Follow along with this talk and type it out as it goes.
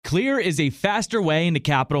Clear is a faster way into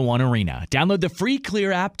Capital One Arena. Download the free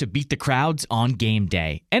Clear app to beat the crowds on game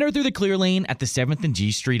day. Enter through the Clear lane at the 7th and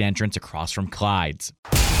G Street entrance across from Clyde's.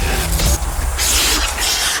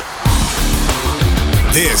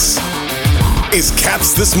 This is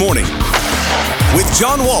Caps This Morning with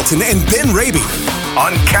John Walton and Ben Raby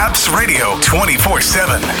on Caps Radio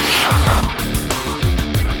 24/7.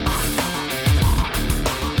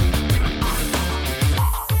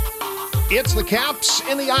 It's the Caps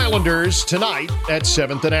and the Islanders tonight at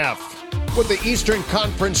 7th and F. What the Eastern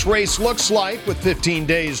Conference race looks like with 15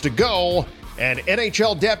 days to go, and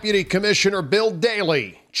NHL Deputy Commissioner Bill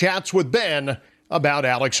Daly chats with Ben about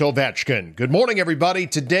Alex Ovechkin. Good morning, everybody.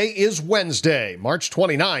 Today is Wednesday, March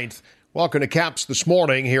 29th. Welcome to Caps This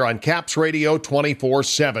Morning here on Caps Radio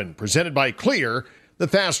 24/7, presented by Clear, the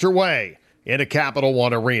faster way into Capital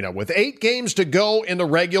One Arena. With 8 games to go in the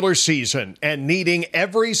regular season and needing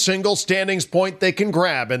every single standings point they can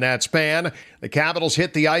grab in that span, the Capitals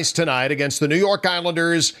hit the ice tonight against the New York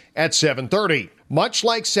Islanders at 7:30. Much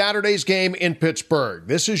like Saturday's game in Pittsburgh,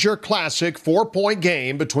 this is your classic 4-point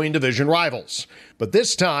game between division rivals. But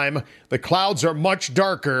this time, the clouds are much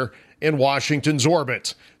darker in Washington's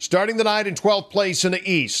orbit. Starting the night in 12th place in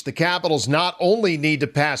the East, the Capitals not only need to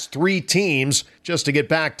pass 3 teams just to get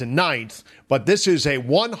back to 9th, but this is a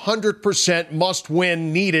 100%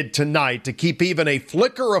 must-win needed tonight to keep even a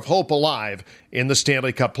flicker of hope alive in the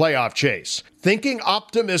Stanley Cup playoff chase. Thinking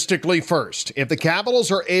optimistically first, if the Capitals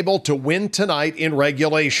are able to win tonight in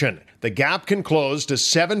regulation, the gap can close to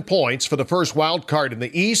 7 points for the first wild card in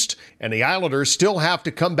the East, and the Islanders still have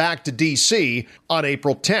to come back to D.C. on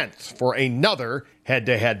April 10th for another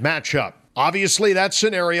head-to-head matchup. Obviously, that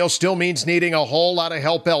scenario still means needing a whole lot of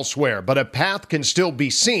help elsewhere, but a path can still be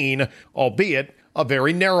seen, albeit a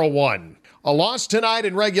very narrow one. A loss tonight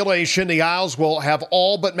in regulation, the Isles will have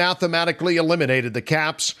all but mathematically eliminated the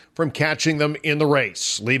Caps from catching them in the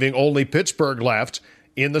race, leaving only Pittsburgh left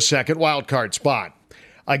in the second wildcard spot.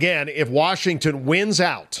 Again, if Washington wins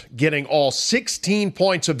out, getting all 16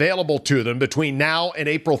 points available to them between now and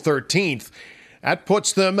April 13th, that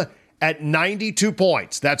puts them at 92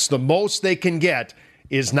 points. That's the most they can get,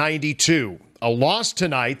 is 92. A loss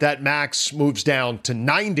tonight, that max moves down to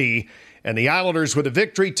 90, and the Islanders with a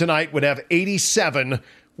victory tonight would have 87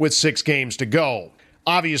 with 6 games to go.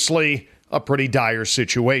 Obviously, a pretty dire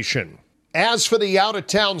situation. As for the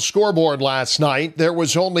out-of-town scoreboard last night, there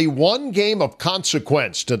was only one game of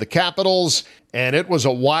consequence to the Capitals, and it was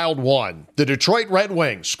a wild one. The Detroit Red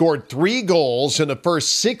Wings scored 3 goals in the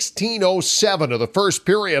first 16:07 of the first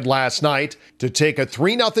period last night to take a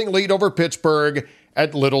 3-0 lead over Pittsburgh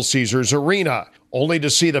at Little Caesars Arena, only to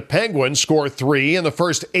see the Penguins score 3 in the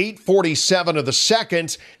first 8:47 of the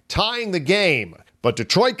second, tying the game. But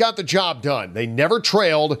Detroit got the job done. They never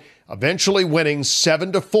trailed, eventually winning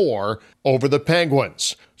 7-4 over the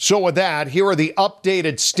Penguins. So with that, here are the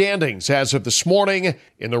updated standings as of this morning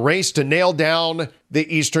in the race to nail down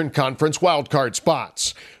the Eastern Conference wildcard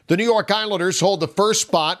spots. The New York Islanders hold the first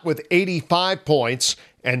spot with 85 points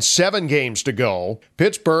and 7 games to go.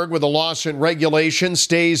 Pittsburgh, with a loss in regulation,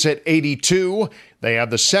 stays at 82. They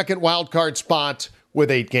have the second wildcard spot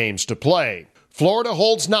with 8 games to play. Florida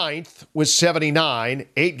holds 9th with 79,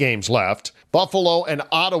 8 games left. Buffalo and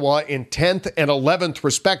Ottawa in 10th and 11th,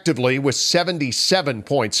 respectively, with 77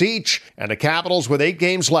 points each. And the Capitals, with 8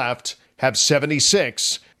 games left, have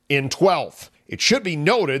 76 in 12th. It should be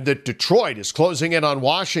noted that Detroit is closing in on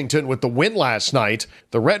Washington with the win last night.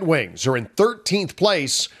 The Red Wings are in 13th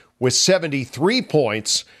place with 73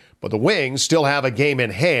 points, but the Wings still have a game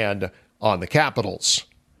in hand on the Capitals.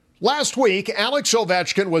 Last week, Alex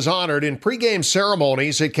Ovechkin was honored in pregame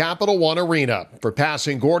ceremonies at Capital One Arena for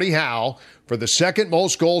passing Gordie Howe for the second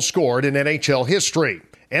most goals scored in NHL history.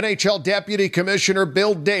 NHL Deputy Commissioner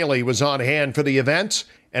Bill Daly was on hand for the event,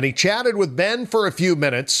 and he chatted with Ben for a few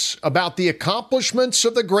minutes about the accomplishments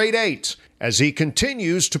of the Great Eight as he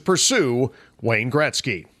continues to pursue Wayne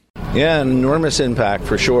Gretzky. Yeah, an enormous impact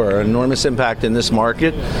for sure. Enormous impact in this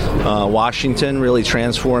market. Washington really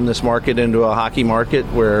transformed this market into a hockey market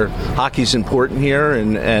where hockey's important here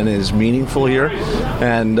and is meaningful here.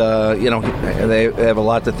 And, they have a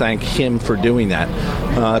lot to thank him for doing that.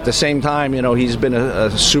 At the same time, he's been a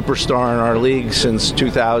superstar in our league since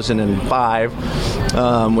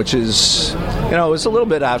 2005, which is, it was a little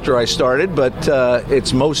bit after I started, but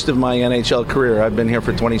it's most of my NHL career. I've been here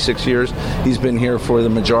for 26 years. He's been here for the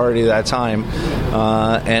majority of that time,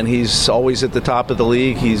 and he's always at the top of the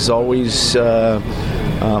league. He's always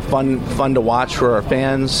fun to watch for our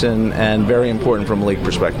fans, and very important from a league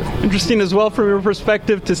perspective. Interesting as well from your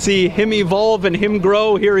perspective to see him evolve and him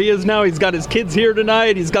grow. Here he is now. He's got his kids here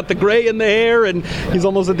tonight. He's got the gray in the hair, and he's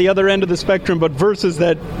almost at the other end of the spectrum, but versus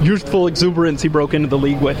that youthful exuberance he broke into the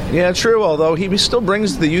league with. Yeah, true, although he still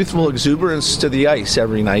brings the youthful exuberance to the ice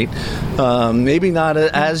every night. Maybe not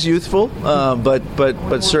as youthful,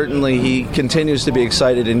 but certainly he continues to be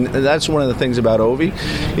excited, and that's one of the things about Ovi,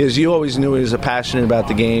 is you always knew he was passionate about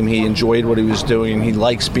the game. He enjoyed what he was doing. He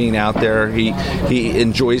likes being out there. He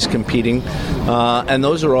enjoys competing, and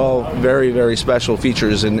those are all very, very special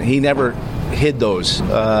features, and he never hid those.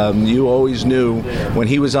 You always knew when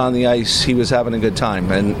he was on the ice, he was having a good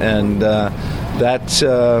time, and that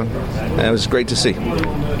was great to see.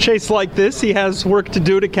 Chase like this, he has work to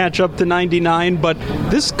do to catch up to 99, but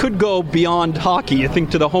this could go beyond hockey. You think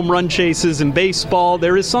to the home run chases in baseball.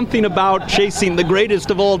 There is something about chasing the greatest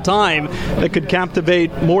of all time that could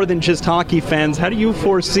captivate more than just hockey fans. How do you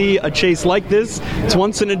foresee a chase like this? It's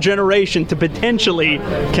once in a generation to potentially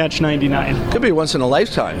catch 99. Could be once in a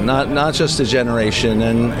lifetime, not just a generation.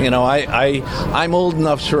 And I'm old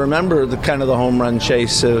enough to remember the the home run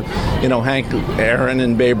chase of Hank Aaron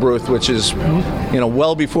and Babe Ruth, which is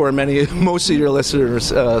well before most of your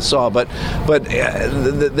listeners saw, but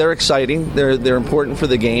they're exciting. They're important for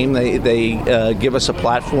the game. They give us a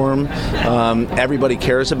platform. Everybody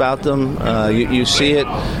cares about them. You see it.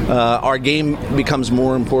 Our game becomes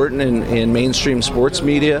more important in mainstream sports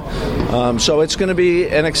media. So it's going to be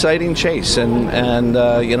an exciting chase, and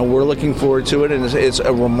we're looking forward to it. And it's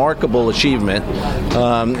a remarkable achievement.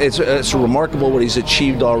 It's remarkable what he's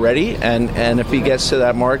achieved already, and if he gets to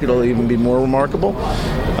that mark, it'll even be more remarkable.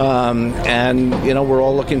 We're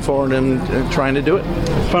all looking forward to him trying to do it.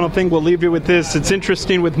 Final thing, we'll leave you with this. It's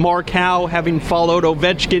interesting with Mark Howe having followed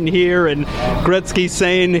Ovechkin here, and Gretzky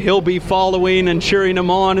saying he'll be following and cheering him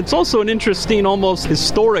on. It's also an interesting, almost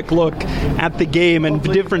historic look at the game and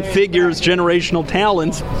different figures, generational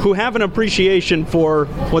talents, who have an appreciation for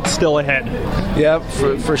what's still ahead. Yeah,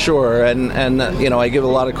 for sure. And I give a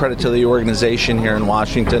lot of credit to the organization here in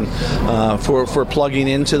Washington for plugging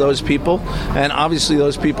into those people, and obviously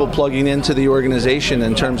those people plugging into the organization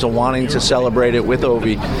in terms of wanting to celebrate it with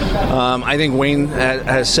Ovi. I think Wayne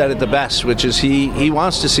has said it the best, which is he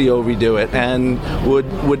wants to see Ovi do it, and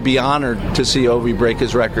would be honored to see Ovi break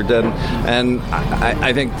his record. And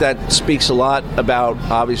I think that speaks a lot about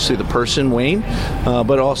obviously the person Wayne,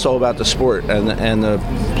 but also about the sport and the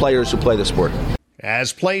players who play the sport.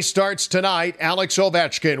 As play starts tonight, Alex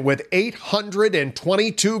Ovechkin with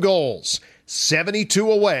 822 goals,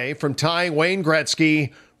 72 away from tying Wayne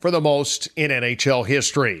Gretzky for the most in NHL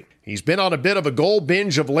history. He's been on a bit of a goal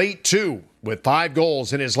binge of late, too, with 5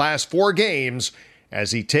 goals in his last 4 games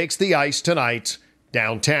as he takes the ice tonight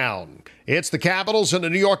downtown. It's the Capitals and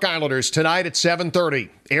the New York Islanders tonight at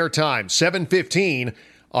 7:30. Airtime 7:15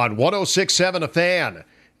 on 106.7 A Fan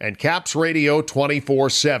and Caps Radio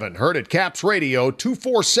 24/7. Heard at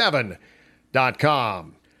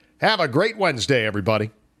capsradio247.com. Have a great Wednesday,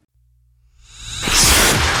 everybody.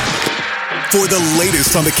 For the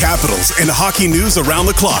latest on the Capitals and hockey news around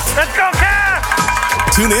the clock. Let's go,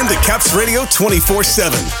 Caps! Tune in to Caps Radio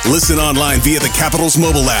 24/7. Listen online via the Capitals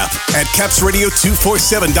mobile app at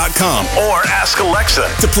capsradio247.com or ask Alexa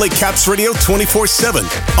to play Caps Radio 24/7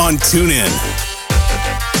 on TuneIn.